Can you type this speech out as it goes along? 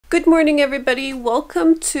Good morning everybody,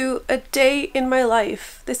 welcome to a day in my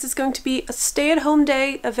life. This is going to be a stay-at-home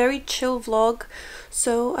day, a very chill vlog,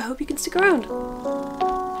 so I hope you can stick around.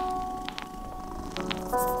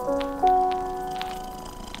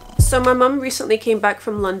 So my mum recently came back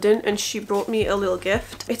from London and she brought me a little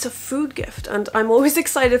gift. It's a food gift and I'm always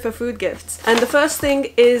excited for food gifts. And the first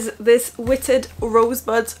thing is this Witted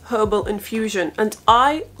Rosebuds Herbal Infusion. And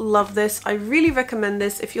I love this. I really recommend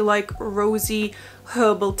this if you like rosy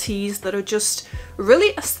herbal teas that are just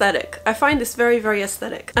really aesthetic. I find this very, very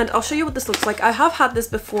aesthetic. And I'll show you what this looks like. I have had this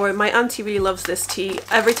before. My auntie really loves this tea.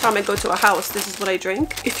 Every time I go to a house, this is what I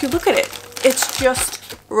drink. If you look at it, it's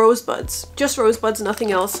just rosebuds,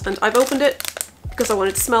 nothing else. And I've opened it because I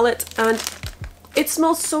wanted to smell it and it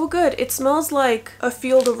smells so good. It smells like a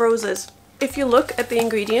field of roses. If you look at the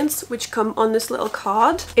ingredients which come on this little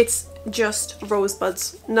card, it's just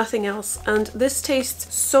rosebuds, nothing else. And this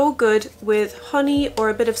tastes so good with honey or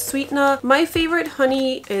a bit of sweetener. My favorite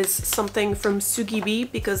honey is something from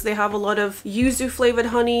Sugibi because they have a lot of yuzu flavored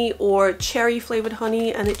honey or cherry flavored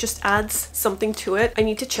honey and it just adds something to it. I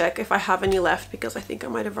need to check if I have any left because I think I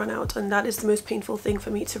might have run out, and that is the most painful thing for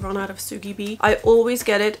me, to run out of Sugibi. I always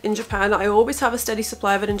get it in Japan. I always have a steady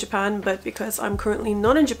supply of it in Japan, but because I'm currently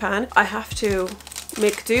not in Japan, I have to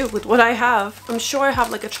make do with what I have. I'm sure I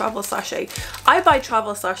have like a travel sachet. I buy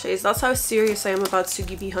travel sachets. That's how serious I am about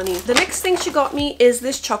Sugibi honey. The next thing she got me is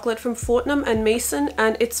this chocolate from Fortnum and Mason,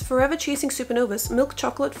 and it's Forever Chasing Supernovas milk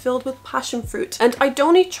chocolate filled with passion fruit. And I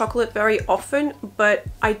don't eat chocolate very often, but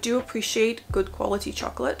I do appreciate good quality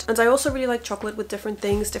chocolate. And I also really like chocolate with different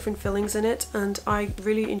things, different fillings in it, and I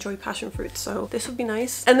really enjoy passion fruit, so this would be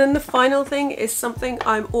nice. And then the final thing is something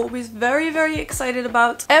I'm always very, very excited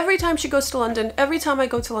about. Every time she goes to London, every time I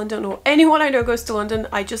go to London or anyone I know goes to London,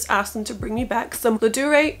 I just ask them to bring me back some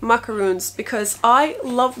Ladure macaroons because I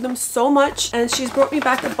love them so much, and she's brought me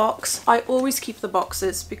back a box. I always keep the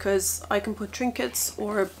boxes because I can put trinkets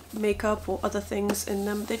or makeup or other things in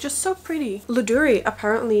them. They're just so pretty. Ladure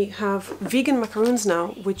apparently have vegan macaroons now,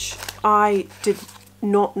 which I did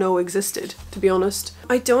not know existed, to be honest.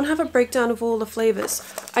 I don't have a breakdown of all the flavors.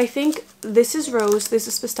 I think this is rose, this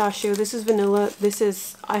is pistachio, this is vanilla, this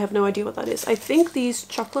is, I have no idea what that is. I think these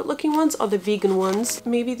chocolate looking ones are the vegan ones.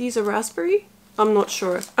 Maybe these are raspberry? I'm not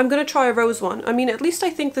sure. I'm gonna try a rose one. I mean, at least I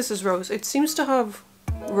think this is rose. It seems to have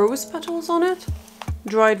rose petals on it.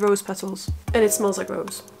 Dried rose petals. And it smells like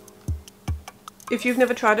rose. If you've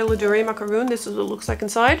never tried a Ladure macaroon, this is what it looks like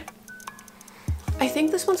inside. I think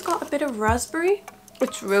this one's got a bit of raspberry.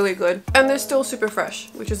 It's really good. And they're still super fresh,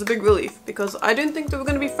 which is a big relief because I didn't think they were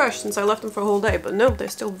going to be fresh since I left them for a whole day, but no, they're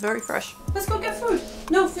still very fresh. Let's go get food.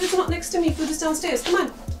 No, food's not next to me. Food is downstairs. Come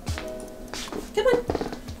on. Come on.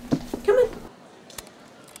 Come on.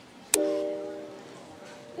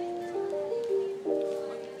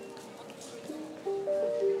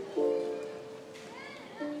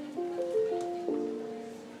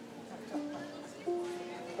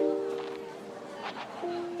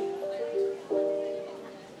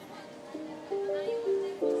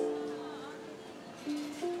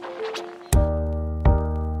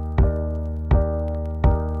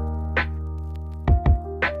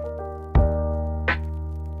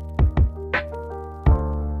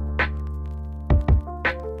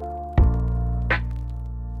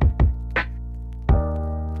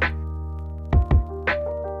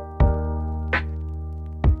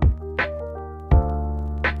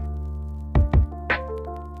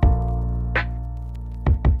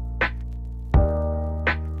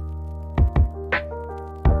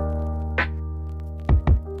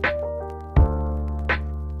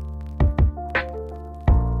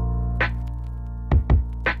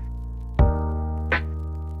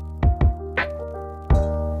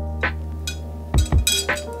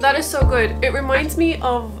 That is so good. It reminds me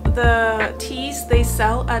of the teas they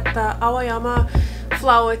sell at the Aoyama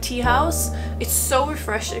Flower Tea House. It's so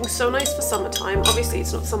refreshing, so nice for summertime. Obviously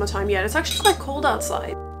it's not summertime yet. It's actually quite cold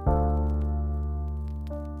outside.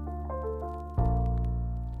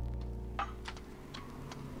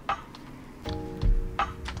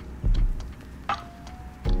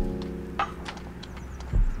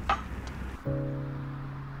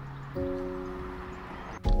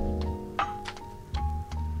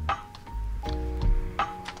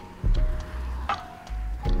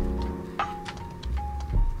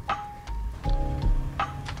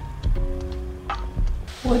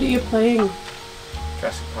 What are you playing?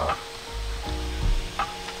 Jurassic Park.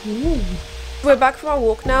 Ooh. We're back from our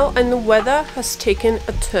walk now and the weather has taken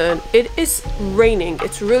a turn. It is raining.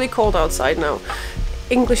 It's really cold outside now.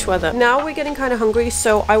 English weather. Now we're getting kind of hungry,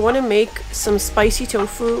 so I want to make some spicy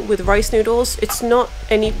tofu with rice noodles. It's not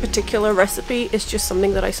any particular recipe, it's just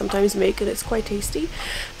something that I sometimes make and it's quite tasty.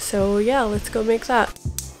 So yeah, let's go make that.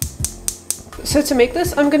 So to make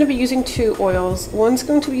this, I'm going to be using two oils. One's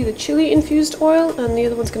going to be the chili infused oil and the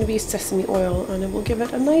other one's going to be sesame oil, and it will give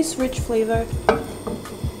it a nice rich flavor.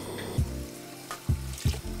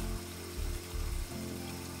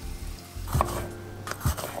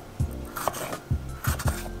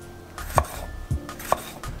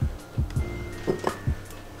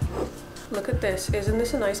 Look at this, isn't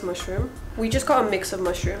this a nice mushroom? We just got a mix of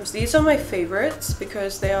mushrooms. These are my favorites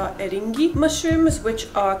because they are eringi mushrooms, which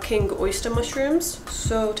are king oyster mushrooms.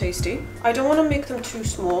 So tasty. I don't want to make them too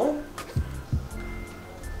small.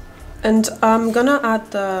 And I'm gonna add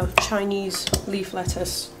the Chinese leaf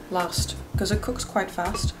lettuce last because it cooks quite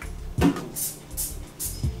fast.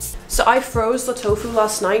 So I froze the tofu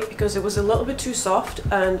last night because it was a little bit too soft,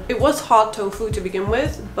 and it was hard tofu to begin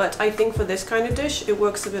with, but I think for this kind of dish it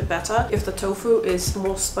works a bit better if the tofu is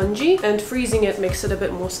more spongy, and freezing it makes it a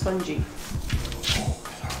bit more spongy.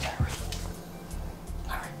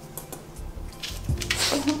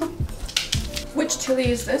 Which chili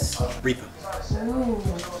is this? Reaper. Ooh.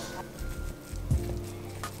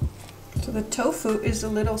 So the tofu is a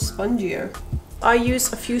little spongier. I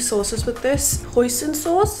use a few sauces with this, hoisin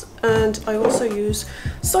sauce, and I also use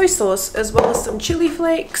soy sauce, as well as some chili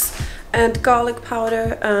flakes and garlic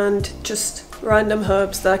powder and just random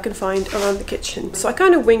herbs that I can find around the kitchen. So I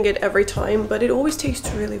kind of wing it every time, but it always tastes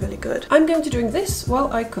really, really good. I'm going to drink this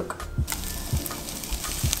while I cook.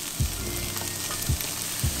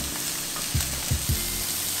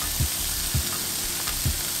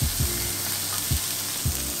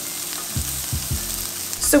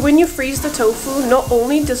 So when you freeze the tofu, not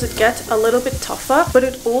only does it get a little bit tougher, but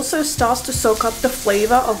it also starts to soak up the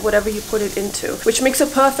flavor of whatever you put it into, which makes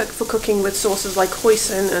it perfect for cooking with sauces like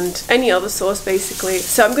hoisin and any other sauce basically.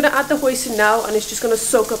 So I'm gonna add the hoisin now, and it's just gonna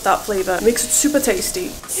soak up that flavor. It makes it super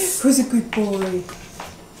tasty. Who's a good boy?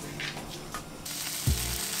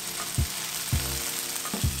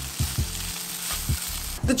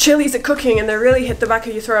 The chilies are cooking and they really hit the back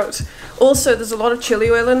of your throat. Also, there's a lot of chili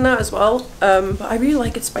oil in there as well, but I really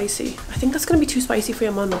like it spicy. I think that's going to be too spicy for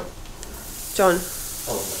your mum. John.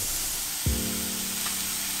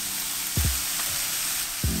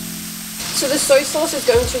 So the soy sauce is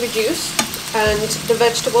going to reduce, and the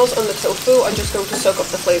vegetables and the tofu are just going to soak up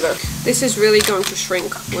the flavor. This is really going to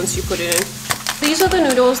shrink once you put it in. These are the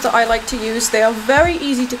noodles that I like to use. They are very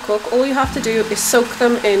easy to cook. All you have to do is soak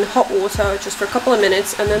them in hot water just for a couple of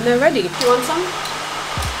minutes, and then they're ready. You want some?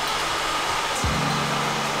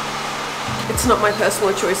 It's not my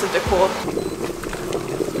personal choice of decor.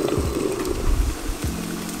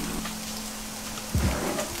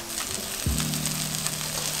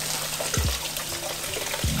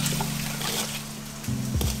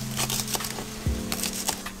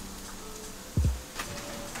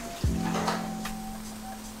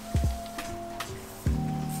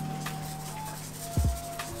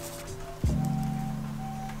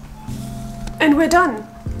 And we're done.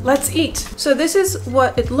 Let's eat. So this is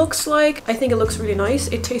what it looks like. I think it looks really nice.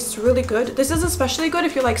 It tastes really good. This is especially good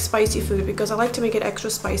if you like spicy food, because I like to make it extra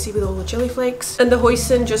spicy with all the chili flakes. And the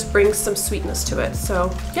hoisin just brings some sweetness to it.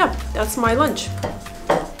 So yeah, that's my lunch.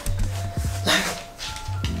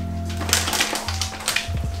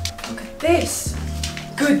 Look at this.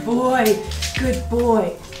 Good boy. Good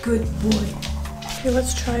boy. Good boy. Okay,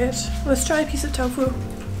 let's try it. Let's try a piece of tofu.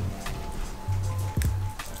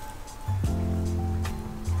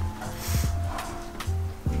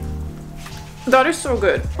 That is so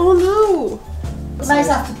good. Oh no! We might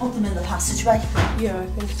have to put them in the passageway. Yeah, I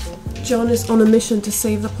think so. John is on a mission to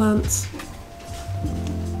save the plants.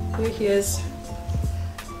 Here he is.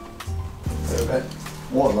 Okay.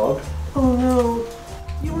 One log. Oh no.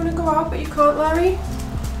 You want to go out but you can't, Larry?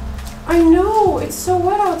 I know, it's so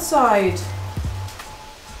wet outside.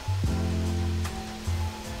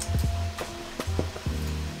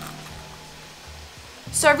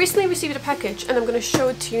 So I recently received a package and I'm going to show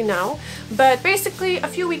it to you now. But basically a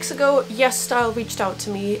few weeks ago, Yes Style reached out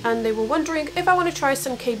to me and they were wondering if I want to try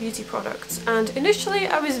some K-beauty products. And initially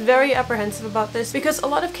I was very apprehensive about this because a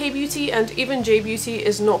lot of K-beauty and even J-beauty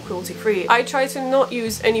is not cruelty free. I try to not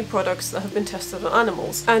use any products that have been tested on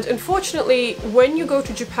animals. And unfortunately, when you go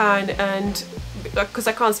to Japan and because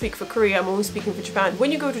I can't speak for Korea, I'm only speaking for Japan.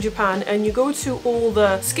 When you go to Japan and you go to all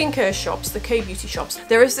the skincare shops, the K-beauty shops,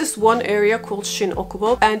 there is this one area called Shin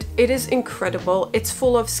Okubo, and it is incredible. It's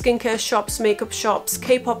full of skincare shops, makeup shops,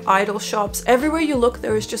 K-pop idol shops. Everywhere you look,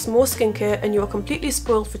 there is just more skincare, and you are completely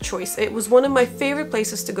spoiled for choice. It was one of my favorite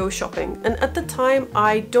places to go shopping, and at the time,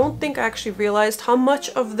 I don't think I actually realized how much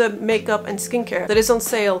of the makeup and skincare that is on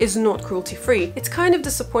sale is not cruelty-free. It's kind of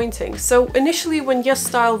disappointing. So initially, when Yes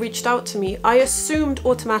Style reached out to me, I assumed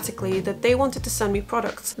automatically that they wanted to send me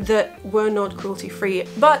products that were not cruelty-free.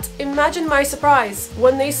 But imagine my surprise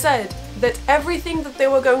when they said that everything that they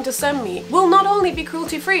were going to send me will not only be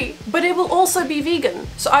cruelty-free, but it will also be vegan.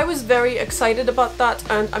 So I was very excited about that,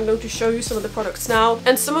 and I'm going to show you some of the products now.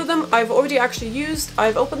 And some of them I've already actually used.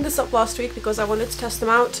 I've opened this up last week because I wanted to test them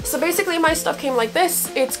out. So basically my stuff came like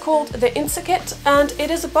this. It's called the Insa Kit, and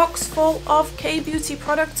it is a box full of K-beauty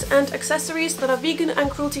products and accessories that are vegan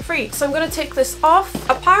and cruelty-free. So I'm gonna take this off.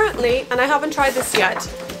 Apparently, and I haven't tried this yet,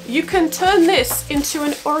 you can turn this into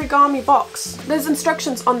an origami box. There's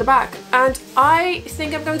instructions on the back, and I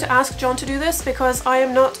think I'm going to ask John to do this because I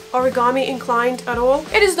am not origami inclined at all.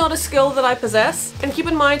 It is not a skill that I possess, and keep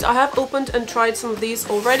in mind I have opened and tried some of these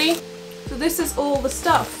already. So this is all the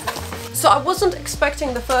stuff. So I wasn't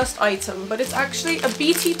expecting the first item, but it's actually a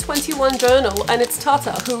BT21 journal, and it's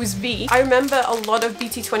Tata, who is V. I remember a lot of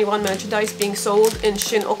BT21 merchandise being sold in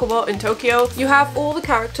Shin Okubo in Tokyo. You have all the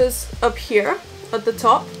characters up here at the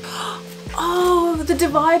top. Oh, the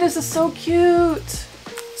dividers are so cute.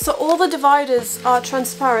 So all the dividers are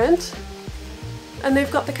transparent, and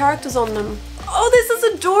they've got the characters on them. Oh, this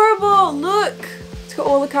is adorable, look! It's got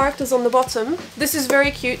all the characters on the bottom. This is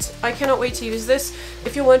very cute. I cannot wait to use this.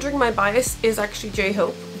 If you're wondering, my bias is actually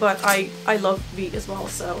J-Hope, but I love V as well,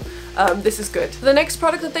 so this is good. The next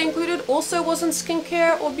product that they included also wasn't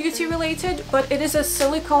skincare or beauty related, but it is a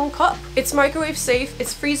silicone cup. It's microwave safe,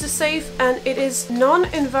 it's freezer safe, and it is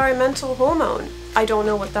non-environmental hormone. I don't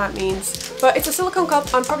know what that means, but it's a silicone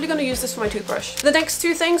cup. I'm probably going to use this for my toothbrush. The next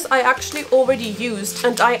two things I actually already used,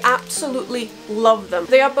 and I absolutely love them.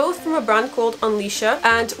 They are both from a brand called Unleasha,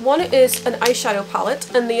 and one is an eyeshadow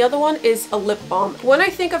palette and the other one is a lip balm. When I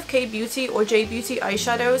think of K-beauty or J-beauty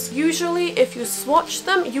eyeshadows, usually if you swatch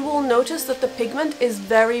them, you will notice that the pigment is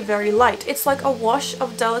very, very light. It's like a wash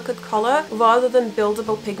of delicate color rather than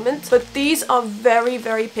buildable pigment, but these are very,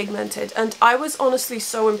 very pigmented, and I was honestly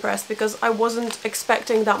so impressed because I wasn't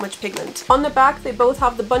expecting that much pigment. On the back, they both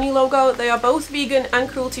have the bunny logo. They are both vegan and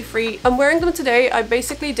cruelty-free. I'm wearing them today. I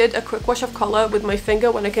basically did a quick wash of color with my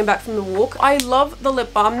finger when I came back from the walk. I love the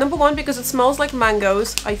lip balm. Number one, because it smells like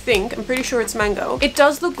mangoes, I think. I'm pretty sure it's mango. It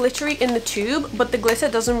does look glittery in the tube, but the glitter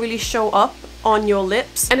doesn't really show up on your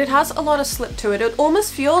lips, and it has a lot of slip to it. It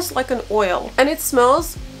almost feels like an oil, and it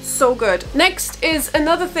smells so good. Next is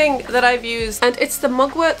another thing that I've used, and it's the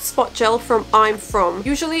Mugwort Spot Gel from I'm From.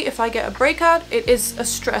 Usually if I get a breakout, it is a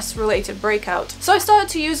stress related breakout. So I started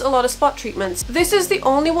to use a lot of spot treatments. This is the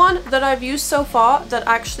only one that I've used so far that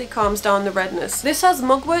actually calms down the redness. This has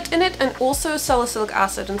mugwort in it and also salicylic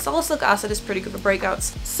acid, and salicylic acid is pretty good for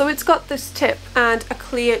breakouts. So it's got this tip and a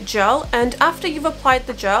clear gel, and after you've applied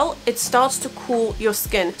the gel, it starts to cool your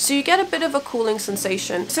skin. So you get a bit of a cooling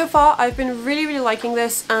sensation. So far, I've been really liking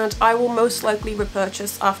this, and I will most likely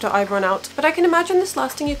repurchase after I've run out. But I can imagine this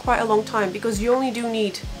lasting you quite a long time because you only do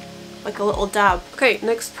need like a little dab. Okay,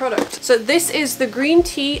 next product. So this is the Green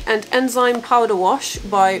Tea and Enzyme Powder Wash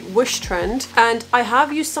by Wish Trend, and I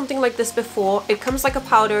have used something like this before. It comes like a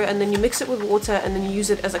powder and then you mix it with water and then you use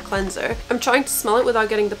it as a cleanser. I'm trying to smell it without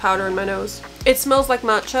getting the powder in my nose. It smells like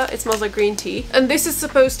matcha, it smells like green tea, and this is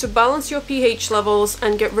supposed to balance your pH levels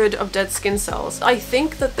and get rid of dead skin cells. I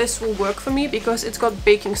think that this will work for me because it's got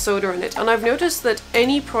baking soda in it, and I've noticed that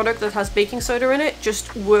any product that has baking soda in it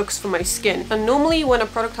just works for my skin. And normally when a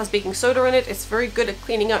product has baking soda in it, it's very good at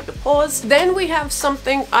cleaning out your pores. Then we have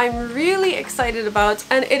something I'm really excited about,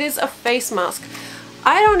 and it is a face mask.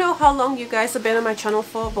 I don't know how long you guys have been on my channel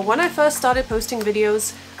for, but when I first started posting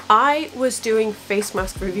videos, I was doing face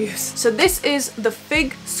mask reviews. So this is the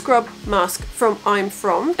Fig Scrub Mask from I'm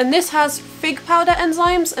From, and this has fig powder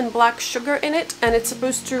enzymes and black sugar in it, and it's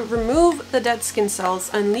supposed to remove the dead skin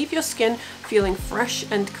cells and leave your skin feeling fresh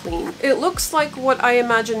and clean. It looks like what I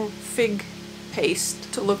imagine fig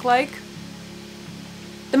paste to look like.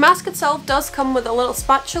 The mask itself does come with a little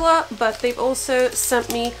spatula, but they've also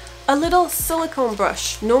sent me a little silicone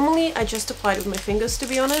brush. Normally I just apply it with my fingers, to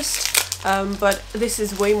be honest. But this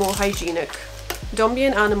is way more hygienic. Don't be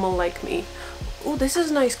an animal like me. Oh, this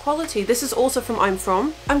is nice quality. This is also from I'm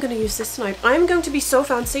From. I'm gonna use this tonight. I'm going to be so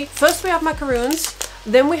fancy. First we have macaroons.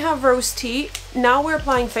 Then we have rose tea. Now we're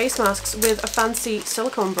applying face masks with a fancy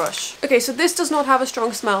silicone brush. Okay, so this does not have a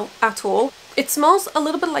strong smell at all. It smells a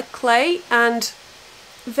little bit like clay and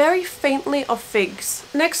very faintly of figs.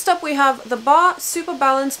 Next up we have the Bar Super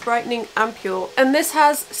Balanced Brightening Ampule, and this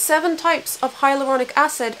has 7 types of hyaluronic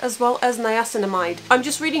acid as well as niacinamide. I'm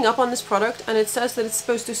just reading up on this product and it says that it's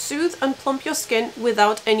supposed to soothe and plump your skin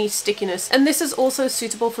without any stickiness, and this is also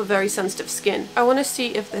suitable for very sensitive skin. I want to see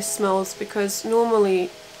if this smells, because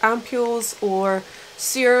normally ampules or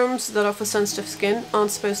serums that are for sensitive skin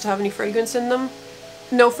aren't supposed to have any fragrance in them.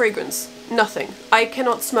 No fragrance, nothing. I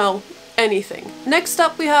cannot smell anything. Next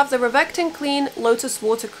up we have the Revectin Clean Lotus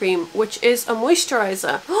Water Cream, which is a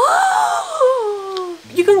moisturizer.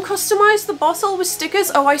 You can customize the bottle with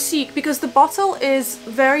stickers. Oh, I see, because the bottle is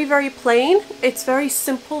very plain. It's very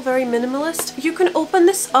simple, very minimalist. You can open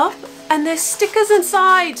this up and there's stickers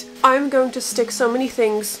inside. I'm going to stick so many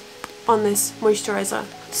things on this moisturizer.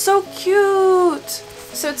 So cute!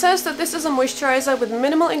 So it says that this is a moisturizer with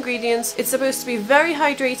minimal ingredients. It's supposed to be very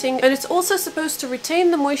hydrating, and it's also supposed to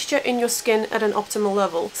retain the moisture in your skin at an optimal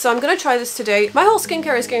level. So I'm gonna try this today. My whole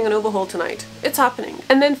skincare is getting an overhaul tonight. It's happening.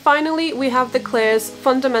 And then finally we have the Klairs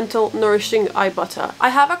Fundamental Nourishing Eye Butter. I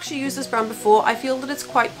have actually used this brand before. I feel that it's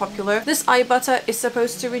quite popular. This eye butter is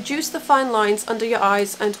supposed to reduce the fine lines under your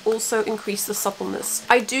eyes and also increase the suppleness.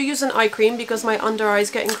 I do use an eye cream because my under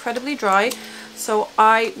eyes get incredibly dry, so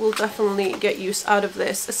I will definitely get use out of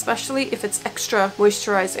this, especially if it's extra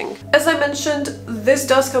moisturizing. As I mentioned, this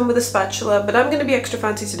does come with a spatula, but I'm going to be extra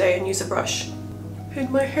fancy today and use a brush.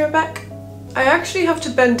 Pin my hair back. I actually have to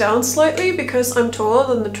bend down slightly because I'm taller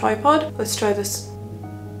than the tripod. Let's try this.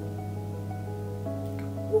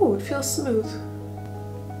 Ooh, it feels smooth.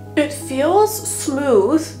 It feels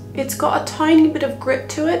smooth. It's got a tiny bit of grit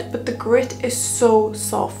to it, but the grit is so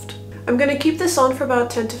soft. I'm going to keep this on for about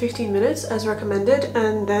 10 to 15 minutes as recommended,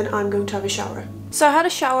 and then I'm going to have a shower. So I had a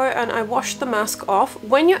shower and I washed the mask off.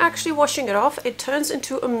 When you're actually washing it off, it turns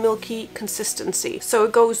into a milky consistency, so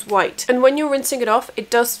it goes white. And when you're rinsing it off, it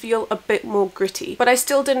does feel a bit more gritty, but I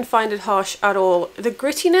still didn't find it harsh at all. The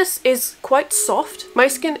grittiness is quite soft. My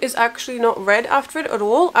skin is actually not red after it at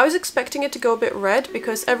all. I was expecting it to go a bit red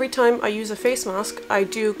because every time I use a face mask, I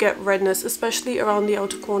do get redness, especially around the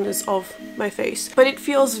outer corners of my face. But it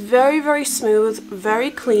feels very smooth,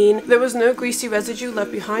 very clean. There was no greasy residue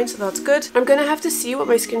left behind, so that's good. I'm gonna have to see what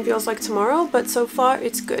my skin feels like tomorrow, but so far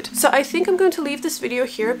it's good. So I think I'm going to leave this video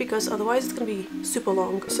here because otherwise it's gonna be super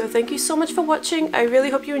long. So thank you so much for watching. I really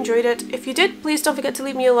hope you enjoyed it. If you did, please don't forget to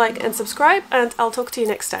leave me a like and subscribe, and I'll talk to you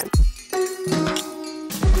next time.